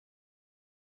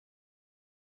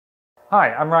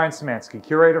Hi, I'm Ryan Szymanski,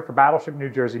 curator for Battleship New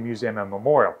Jersey Museum and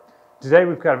Memorial. Today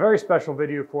we've got a very special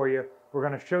video for you. We're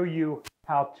going to show you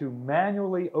how to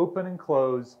manually open and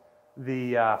close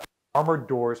the armored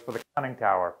doors for the conning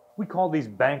tower. We call these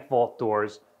bank vault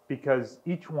doors because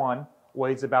each one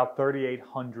weighs about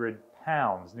 3,800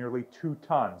 pounds, nearly 2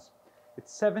 tons.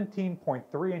 It's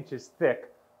 17.3 inches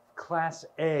thick, Class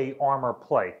A armor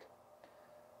plate.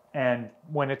 And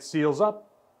when it seals up,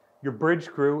 your bridge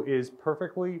crew is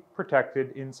perfectly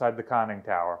protected inside the conning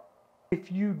tower.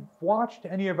 If you watched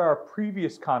any of our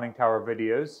previous conning tower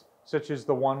videos, such as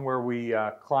the one where we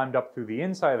climbed up through the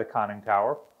inside of the conning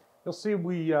tower, you'll see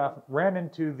we ran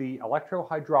into the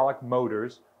electro-hydraulic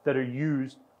motors that are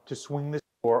used to swing this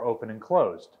door open and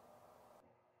closed.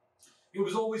 It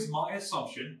was always my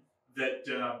assumption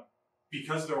that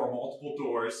because there are multiple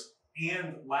doors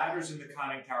and ladders in the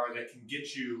conning tower that can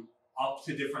get you up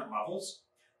to different levels,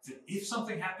 that if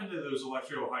something happened to those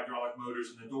electro-hydraulic motors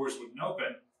and the doors wouldn't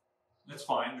open, that's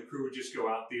fine. The crew would just go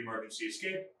out the emergency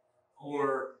escape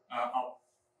or up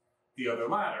the other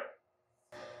ladder.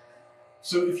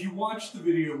 So if you watch the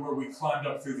video where we climbed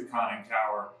up through the conning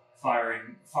tower,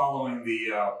 following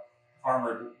the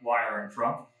armored wiring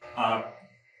trunk,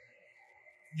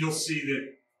 you'll see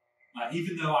that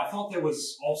even though I thought there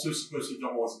was also supposed to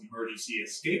double as an emergency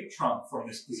escape trunk from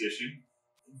this position,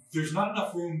 there's not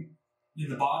enough room in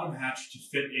the bottom hatch to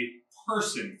fit a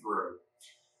person through.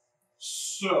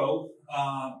 So,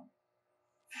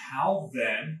 how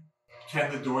then can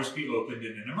the doors be opened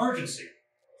in an emergency?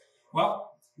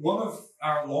 Well, one of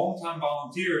our longtime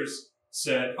volunteers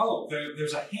said, oh,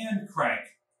 there's a hand crank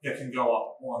that can go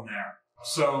up on there.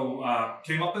 So,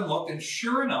 came up and looked, and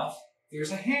sure enough,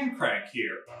 there's a hand crank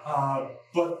here.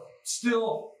 But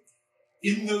still,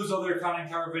 in those other conning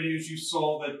tower videos, you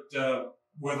saw that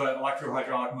where the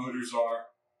electro-hydraulic motors are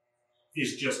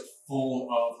is just full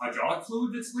of hydraulic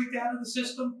fluid that's leaked out of the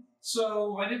system.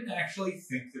 So I didn't actually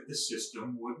think that the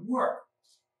system would work.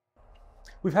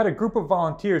 We've had a group of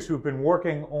volunteers who've been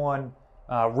working on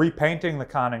repainting the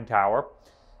conning tower,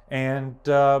 and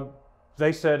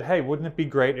they said, hey, wouldn't it be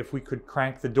great if we could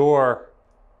crank the door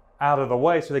out of the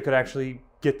way so they could actually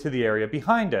get to the area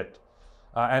behind it?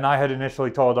 And I had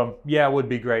initially told them, yeah, it would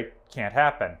be great, can't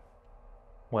happen.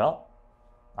 Well,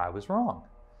 I was wrong.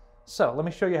 So let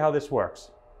me show you how this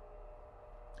works.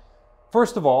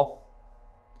 First of all,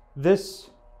 this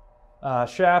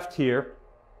shaft here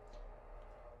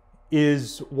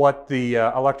is what the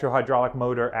electro-hydraulic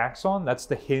motor acts on. That's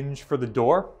the hinge for the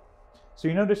door. So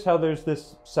you notice how there's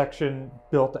this section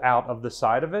built out of the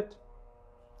side of it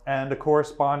and a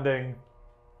corresponding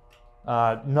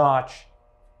notch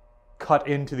cut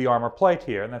into the armor plate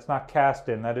here. And that's not cast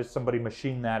in, that is somebody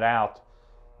machined that out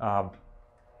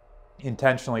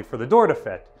intentionally for the door to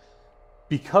fit.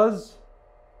 Because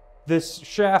this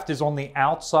shaft is on the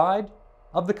outside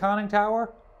of the conning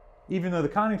tower, even though the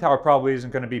conning tower probably isn't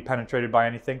going to be penetrated by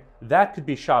anything, that could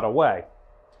be shot away.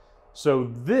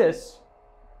 So this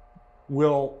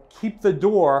will keep the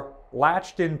door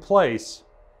latched in place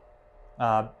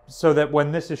so that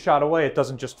when this is shot away, it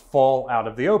doesn't just fall out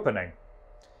of the opening.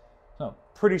 So,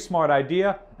 pretty smart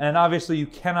idea, and obviously you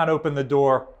cannot open the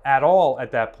door at all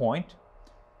at that point.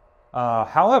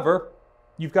 However,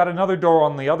 you've got another door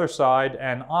on the other side,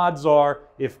 and odds are,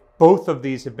 if both of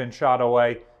these have been shot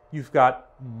away, you've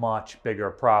got much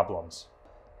bigger problems.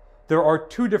 There are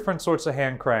 2 different sorts of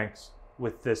hand cranks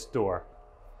with this door.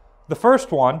 The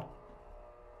first one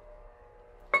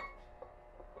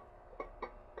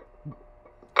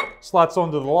slots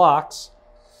onto the locks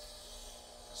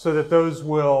so that those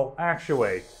will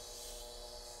actuate.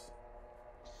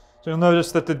 So you'll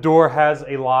notice that the door has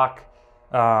a lock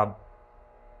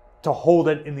to hold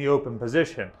it in the open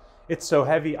position. It's so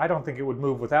heavy, I don't think it would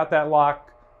move without that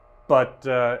lock, but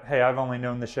hey, I've only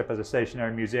known the ship as a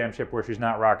stationary museum ship where she's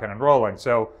not rocking and rolling,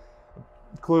 so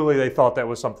clearly they thought that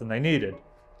was something they needed.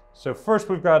 So first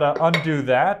we've got to undo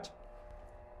that.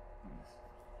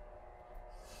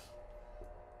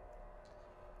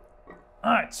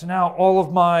 Alright, so now all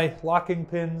of my locking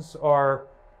pins are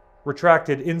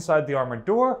retracted inside the armored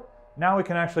door. Now we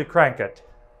can actually crank it.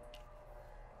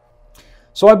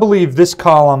 So I believe this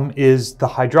column is the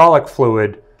hydraulic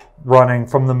fluid running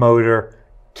from the motor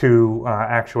to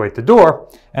actuate the door.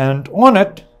 And on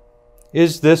it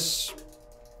is this,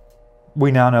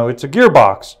 we now know it's a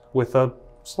gearbox with a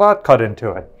slot cut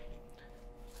into it.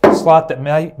 A slot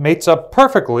that mates up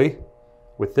perfectly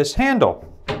with this handle.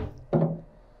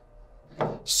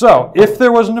 So if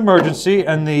there was an emergency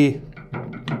and the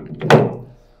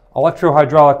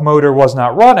electro-hydraulic motor was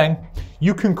not running,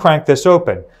 you can crank this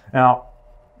open. Now,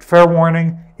 fair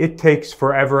warning, It takes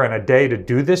forever and a day to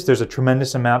do this. There's a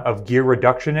tremendous amount of gear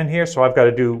reduction in here, so I've got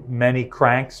to do many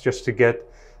cranks just to get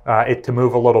it to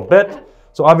move a little bit.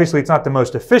 So obviously it's not the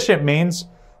most efficient means,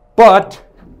 but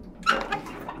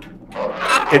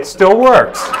it still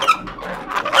works.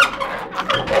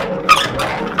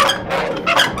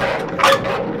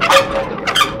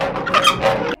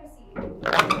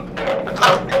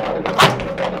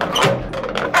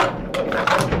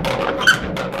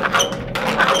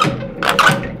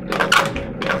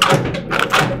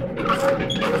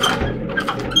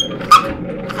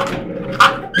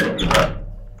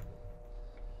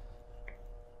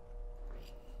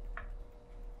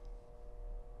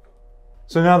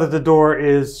 So now that the door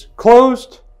is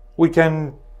closed, we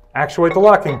can actuate the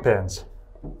locking pins.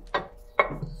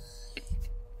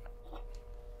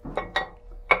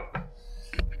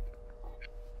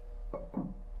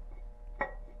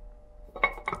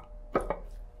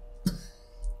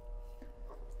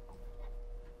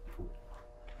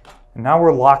 And now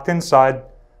we're locked inside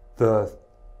the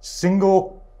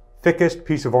single thickest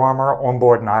piece of armor on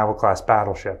board an Iowa-class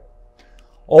battleship.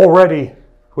 Already,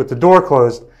 with the door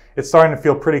closed, it's starting to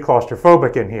feel pretty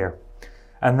claustrophobic in here.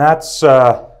 And that's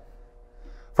from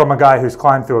a guy who's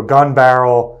climbed through a gun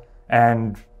barrel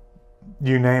and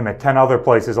you name it, 10 other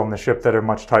places on the ship that are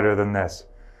much tighter than this.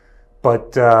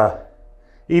 But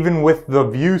even with the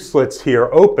view slits here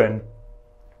open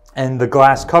and the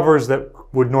glass covers that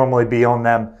would normally be on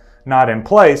them not in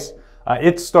place,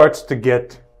 it starts to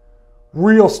get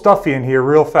real stuffy in here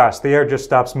real fast. The air just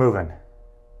stops moving.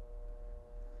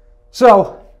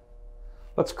 So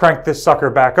let's crank this sucker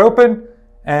back open,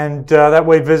 and that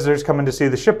way visitors coming to see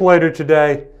the ship later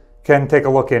today can take a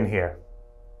look in here.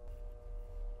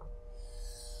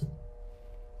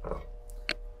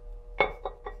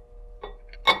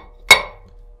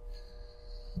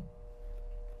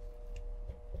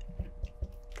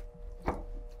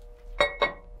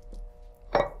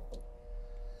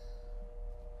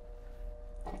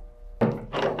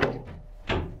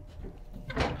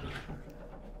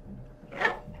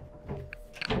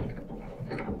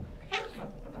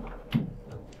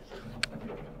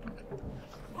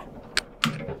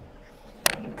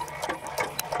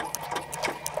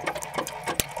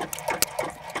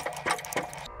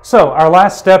 So our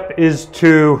last step is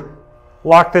to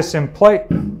lock this in place,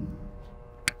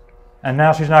 and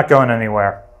now she's not going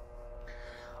anywhere.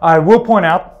 I will point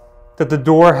out that the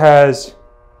door has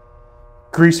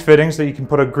grease fittings that you can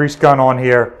put a grease gun on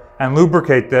here and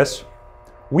lubricate this.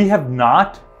 We have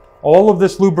not. All of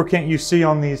this lubricant you see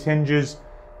on these hinges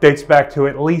dates back to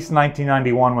at least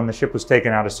 1991 when the ship was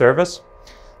taken out of service.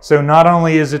 So not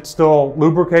only is it still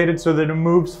lubricated so that it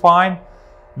moves fine,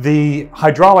 the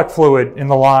hydraulic fluid in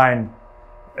the line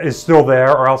is still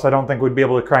there, or else I don't think we'd be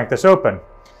able to crank this open.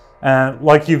 And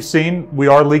like you've seen, we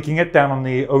are leaking it down on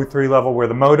the O3 level where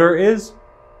the motor is.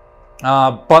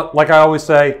 But like I always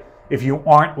say, if you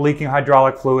aren't leaking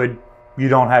hydraulic fluid, you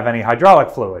don't have any hydraulic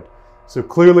fluid. So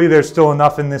clearly there's still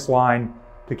enough in this line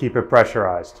to keep it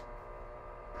pressurized.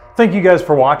 Thank you guys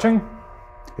for watching.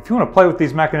 If you want to play with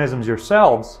these mechanisms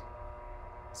yourselves,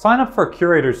 sign up for a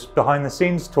curator's behind the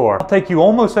scenes tour. I'll take you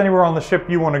almost anywhere on the ship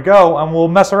you want to go, and we'll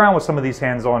mess around with some of these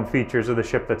hands-on features of the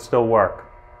ship that still work.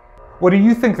 What do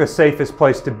you think the safest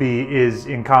place to be is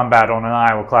in combat on an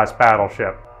Iowa-class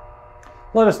battleship?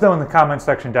 Let us know in the comment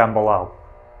section down below.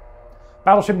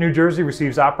 Battleship New Jersey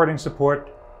receives operating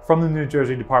support from the New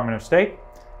Jersey Department of State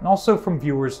and also from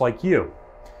viewers like you.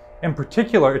 In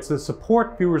particular, it's the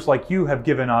support viewers like you have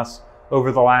given us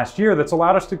over the last year that's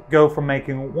allowed us to go from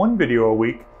making one video a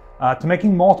week to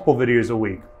making multiple videos a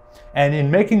week. And in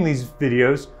making these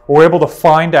videos, we're able to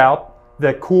find out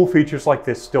that cool features like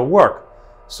this still work.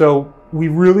 So we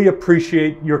really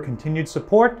appreciate your continued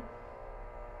support.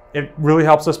 It really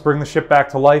helps us bring the ship back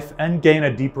to life and gain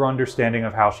a deeper understanding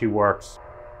of how she works.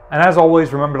 And as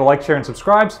always, remember to like, share, and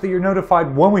subscribe so that you're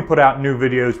notified when we put out new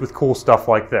videos with cool stuff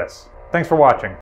like this. Thanks for watching.